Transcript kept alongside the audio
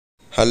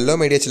Hello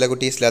my dear சில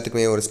குட்டீஸ்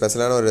எல்லாத்துக்குமே ஒரு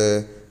ஸ்பெஷலான ஒரு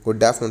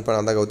குட் ஆஃப்டர்நூன்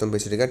நான் தான் கௌதம்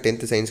பேசியிருக்கேன்.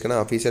 10th சயின்ஸ்க்கான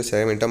அஃபீஷியல்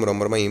செகமெண்ட்டாக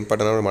ரொம்ப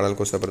இம்பார்ட்டனான ஒரு மாடல்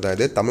கொஸ்டின் பேப்பர் தான்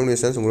இது. தமிழ்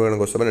நியூஸ் உங்களுக்கான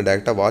கொஸ்டின் நான்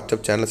டேரெக்டாக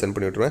வாட்ஸ்அப் சேனலில் சென்ட்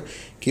பண்ணி விட்டுருவேன்.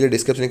 கீழே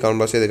டிஸ்கிரிப்ஷன்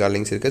கமெண்ட் பாக்ஸில் இதுக்கு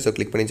லிங்க்ஸ் இருக்குது. ஸோ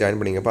கிளிக் பண்ணி ஜாயின்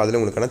பண்ணிங்கப்போ அதில்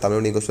உங்களுக்கான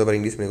Tamil news paper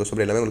English question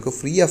paper எல்லாமே உங்களுக்கு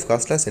ஃப்ரீ ஆஃப்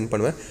காஸ்ட்டில் சென்ட்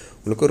பண்ணுவேன்.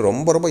 உங்களுக்கு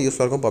ரொம்ப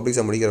யூஸ்ஃபுல்லாக இருக்கும்.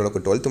 பப்ளிக் முடிக்கிற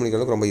அளவுக்கு 12th முடிக்கிற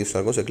அளவுக்கு ரொம்ப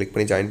யூஸ்ஃபுல்லாக இருக்கும். ஸோ கிளிக்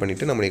பண்ணி ஜாயின்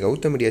பண்ணிவிட்டு நம்மளுடைய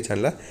கௌதம் மீடியா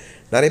சேனலில்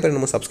நிறைய பேர்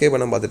நம்ம சப்ஸ்கிரைப்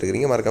பண்ண பார்த்துட்டு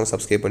இருக்கீங்க. மறக்காமல்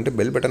சப்ஸ்கிரைப் பண்ணிட்டு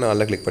பெல் பட்டன்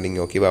ஆல்ல கிளிக்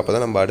பண்ணிங்க. ஓகேவா? அப்போ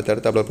தான் நம்ம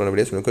அடுத்தடுத்து அப்லோட் பண்ண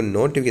வீடியோஸ் உங்களுக்கு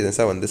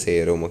நோட்டிஃபிகேஷன்ஸாக வந்து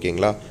சேரும்.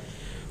 ஓகேங்களா?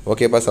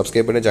 ஓகேப்பா,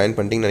 சப்ஸ்கிரைப் பண்ணி ஜாயின்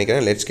பண்ணிட்டீங்கன்னு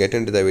நினைக்கிறேன். Let's get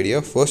into the video.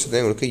 First தான்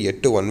உங்களுக்கு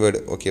 8 ஒன் வேர்டு.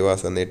 ஓகேவா?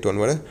 ஸோ அந்த 8 ஒன்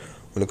வேர்டு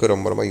உங்களுக்கு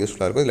ரொம்ப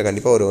யூஸ்ஃபுல்லாக இருக்கும். இதில்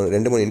கண்டிப்பாக ஒரு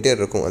 2-3 இன்டீரியர்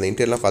இருக்கும். அந்த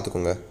இன்டீரியர்லாம்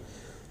பார்த்துக்கோங்க.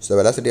 So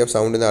velocity of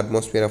sound in the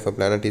atmosphere of a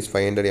planet is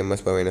 500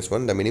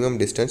 ms/-1. The minimum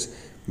distance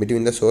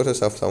between the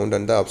sources of sound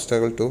and the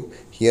அப்ஸ்ட்ரகல் to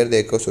hear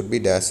the echo should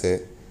be days.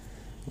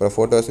 அப்புறம்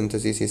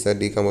photosynthesis is a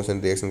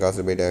decomposition reaction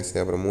caused by days.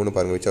 அப்புறம் 3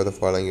 பாருங்கள், which of the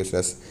following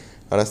useless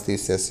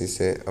அனஸ்தீசிஸ்.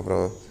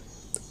 அப்புறம்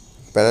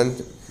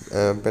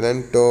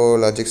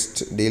Paleontologists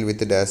deal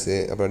with dash.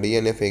 அப்புறம்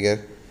DNA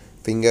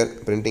finger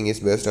printing is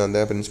based on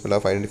the principle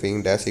of identifying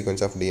dash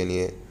sequence of DNA.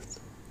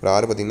 அப்புறம்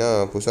 6 பார்த்தீங்கன்னா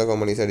புஷா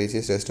காமனிஸ்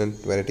disease resistant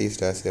varieties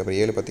dash. அப்புறம்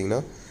 7 பார்த்தீங்கன்னா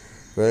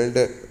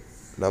world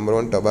number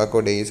 1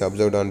 tobacco day is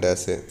observed on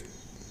dash.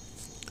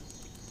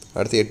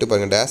 அடுத்து 8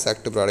 பாருங்கள், dash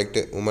act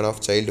product woman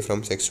of child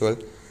from sexual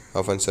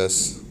offences.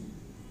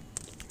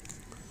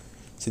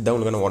 Siddha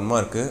உங்களுக்கான 1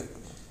 mark.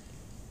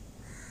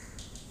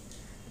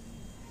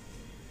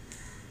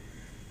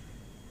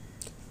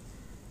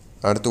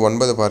 அடுத்து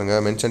 9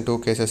 பாருங்கள், mention 2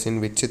 cases in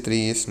which 3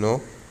 is no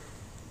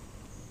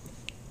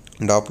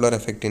Doppler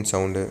effect in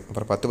sound.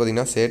 அப்புறம் 10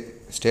 பார்த்தீங்கன்னா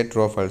state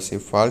true or false.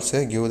 If false,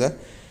 give the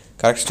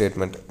correct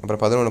statement.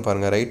 அப்புறம் 11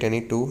 பாருங்கள், write any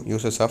 2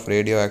 uses of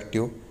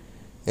radioactive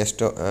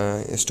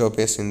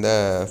isotopes in the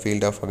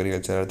field of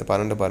agriculture. அடுத்து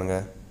 12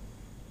 பாருங்கள்,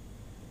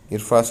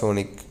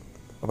 infrasonic,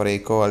 அப்புறம்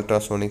echo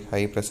ultrasonic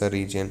high pressure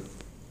region.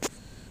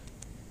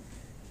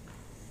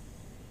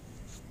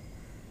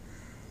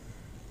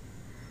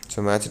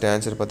 So matched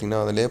answer பார்த்திங்கன்னா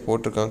அதிலே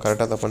போட்டிருக்காங்க,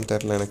 கரெக்டாக தப்பான்னு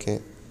தெரில எனக்கு.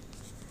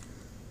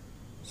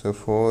 ஸோ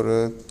 4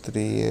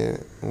 3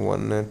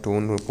 1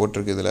 2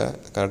 போட்டிருக்கு, இதில்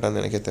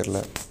கரெக்டாக எனக்கே தெரில.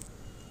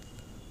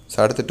 ஸோ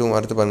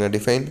அடுத்து பாருங்கள்,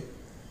 define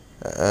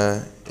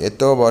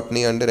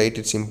எத்தோபாட்னி and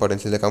right it's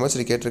importance. இதில்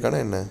கம்பல்சரி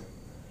கேட்டிருக்கானா என்ன?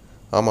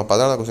 ஆமாம்,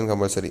 14 question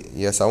compulsory.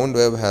 A sound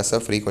wave has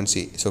a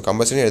frequency. So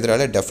compulsory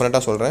எழுதுறாலே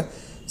டெஃபினட்டாக சொல்கிறேன்,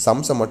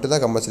 சம்ஸை மட்டும்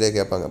தான் கம்பல்சரியாக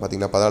கேட்பாங்க.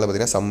 பார்த்தீங்கன்னா 14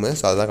 பார்த்தீங்கன்னா சம்மு.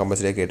 ஸோ அதுதான்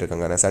கம்பல்சரியாக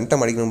கேட்டிருக்காங்க. நான்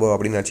சென்டம் அடிக்கணும்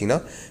அப்படின்னு நினச்சிங்கன்னா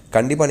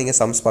கண்டிப்பாக நீங்கள்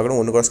சம்ஸ் பார்க்கணும்.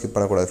 ஒன்று கூட ஸ்கிப்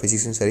பண்ணக்கூடாது.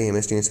 ஃபிசிக்ஸும் சரி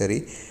கெமிஸ்ட்ரியும் சரி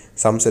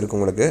சம்ஸ் இருக்கும்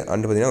உங்களுக்கு.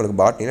 அண்ட் பார்த்தீங்கன்னா உங்களுக்கு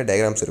பாட்னியில்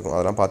டயக்ராம்ஸ் இருக்கும்,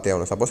 அதெல்லாம் பார்த்தே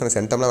ஆகணும். சப்போஸ் எனக்கு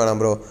சென்டம்லாம்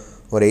வேணாம் ப்ரோ,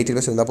 ஒரு 80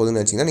 கிளாஸ் இருந்தால் போதும்னு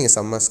நினச்சிங்கன்னா நீங்கள்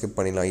சம்மை ஸ்கிப்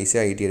பண்ணிடலாம்.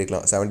 ஈஸியாக 80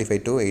 எடுக்கலாம்.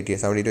 75 to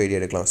 80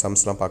 எடுக்கலாம்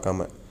சம்ஸ்லாம்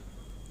பார்க்காம.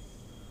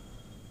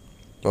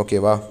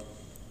 ஓகேவா?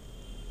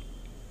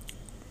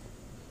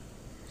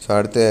 ஸோ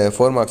அடுத்து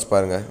 4 மார்க்ஸ்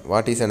பாருங்கள்,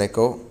 what is an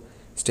echo,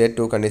 state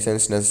 2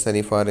 conditions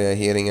necessary for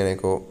hearing an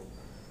echo.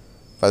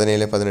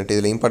 17 18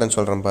 இதில் இம்பார்ட்டன்ட்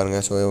சொல்கிறேன்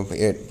பாருங்கள். ஸோ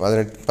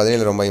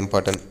 17 ரொம்ப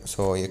இம்பார்ட்டன்ட்.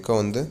 ஸோ எக்கோ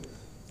வந்து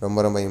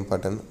ரொம்ப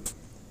இம்பார்ட்டன்ட்.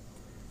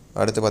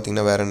 அடுத்து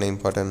பார்த்திங்கன்னா வேறு என்ன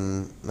இம்பார்ட்டன்ட்,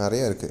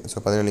 நிறையா இருக்குது.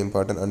 So 17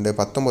 important and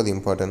 19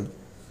 important.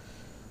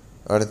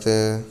 அடுத்து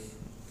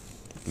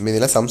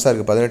இதெல்லாம் சம்ஸாக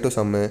இருக்குது. 18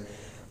 சம்மு,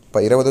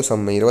 20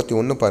 சம்மு,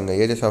 21 பாருங்கள்,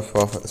 ஏஜஸ் ஆஃப்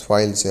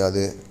ஃபாயில்ஸு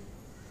அது.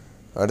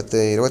 அடுத்து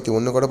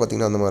 21 கூட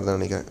பார்த்திங்கன்னா அந்த மாதிரி தான்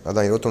நினைக்கிறேன்.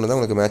 அதான் 21 தான்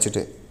உங்களுக்கு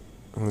மேட்சிட்டு.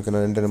 உங்களுக்கு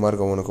நான் 2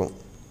 மார்க் உங்களுக்கு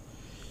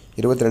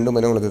 22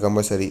 பார்த்தீங்கன்னா உங்களுக்கு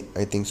கம்பல்சரி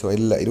ஐ திங்க். ஸோ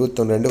இல்லை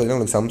 21 பார்த்தீங்கன்னா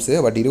உங்களுக்கு சம்ஸு,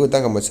 பட் 20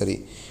 தான் compulsory.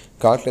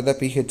 Calculate the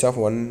pH of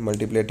 1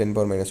 ×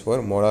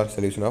 10⁻⁻⁴ molar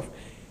solution of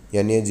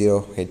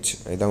Na0H.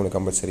 இதுதான் உங்களுக்கு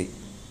கம்பல்சரி.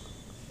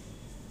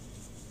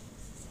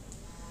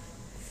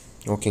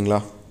 ஓகேங்களா?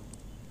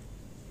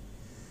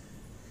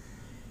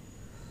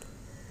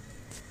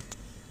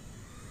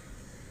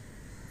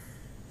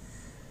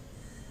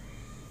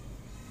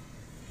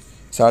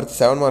 ஸோ அடுத்து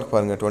 7 மார்க்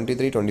பாருங்கள்,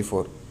 23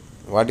 24.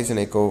 What is an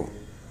echo.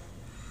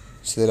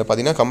 So இதில்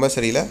பார்த்தீங்கன்னா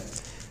கம்பல்சரியில்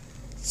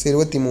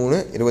 23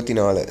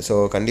 24. ஸோ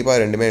கண்டிப்பாக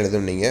ரெண்டுமே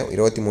எழுதணும். நீங்கள்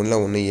 23ல்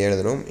ஒன்று ஏ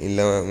எழுதணும்,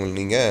 இல்லை உங்களுக்கு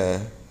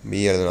நீங்கள் பி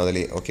எழுதணும்.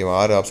 அதுலேயே ஓகேவா?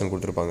 6 ஆப்ஷன்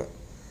கொடுத்துருப்பாங்க.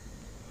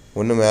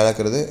 ஒன்று மேலே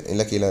இருக்கிறது,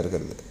 இல்லை கீழே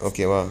இருக்கிறது.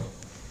 ஓகேவா?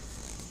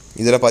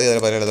 இதில்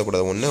அதில்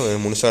எழுதக்கூடாது.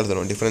 ஒன்று முழுசாக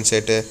எழுதணும்.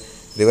 Differentiate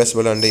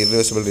reversible and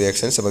irreversible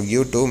reactions. அப்போ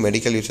give to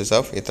medical uses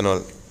of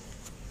ethanol.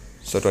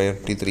 So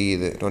 23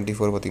 இது.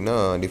 24 பார்த்திங்கன்னா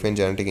define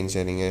genetic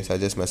engineering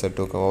suggest measure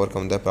to over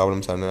come the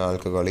problems on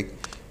alcoholic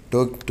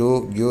to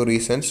give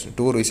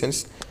two reasons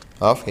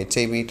of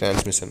HIV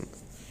transmission.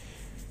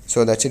 So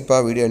that's இட்பா.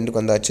 Video எண்டுக்கு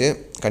வந்தாச்சு.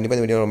 கண்டிப்பாக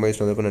இந்த video ரொம்ப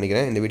யூஸ்ஃபுல்லாக இருக்கும்னு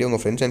நினைக்கிறேன். இந்த வீடியோ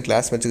உங்கள் ஃப்ரெண்ட்ஸ் அண்ட்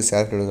கிளாஸ்மேட்ஸுக்கு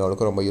ஷேர் பண்ணுங்கள்,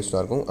 அவளுக்கும் ரொம்ப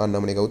யூஸ்ஃபுல்லாக இருக்கும். அண்ட்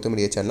நம்ம கௌதம்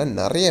மீடியா சேனலில்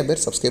நிறைய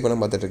பேர் சப்ஸ்கிரைப் பண்ண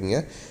பார்த்துட்ருக்கீங்க.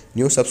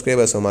 நியூ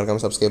சப்ஸ்கிரைபர்ஸ்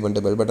மறக்காமல் சப்ஸ்கிரைப்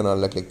பண்ணிட்டு பெல் பட்டன்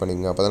ஆலில் கிளிக்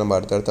பண்ணிங்க. அப்போ தான் நம்ம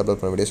அடுத்தடுத்து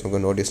அப்லோட் பண்ண வீடியோஸ்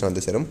உங்களுக்கு நோட்டீஸ்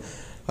வந்து சேரும்.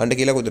 அண்ட்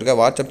கீழே கொடுத்துருக்க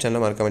வாட்ஸ்அப்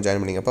சேனலில் மறக்காமல்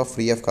ஜாயின் பண்ணிங்கப்பா.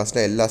 ஃப்ரீ ஆஃப்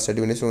காஸ்ட்டில் எல்லா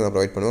ஸ்டடி வீடியோஸும் நான்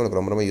ப்ரொவைட் பண்ணுவோம்.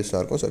 உங்களுக்கு ரொம்ப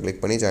யூஸ்ஃபுல்லாக இருக்கும். ஸோ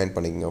கிளிக் பண்ணி ஜாயின்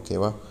பண்ணிக்கங்க.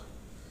 ஓகேவா?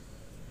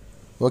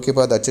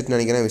 ஓகேப்பா, தட்ஸ் இட்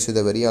நினைக்கிறேன். Wish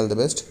the very all the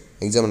best.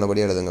 Exam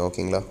நல்லபடியாக எழுதுங்க.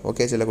 ஓகேங்களா?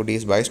 ஓகே சில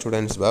குட்டீஸ், பாய்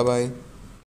ஸ்டூடெண்ட்ஸ், பாய்.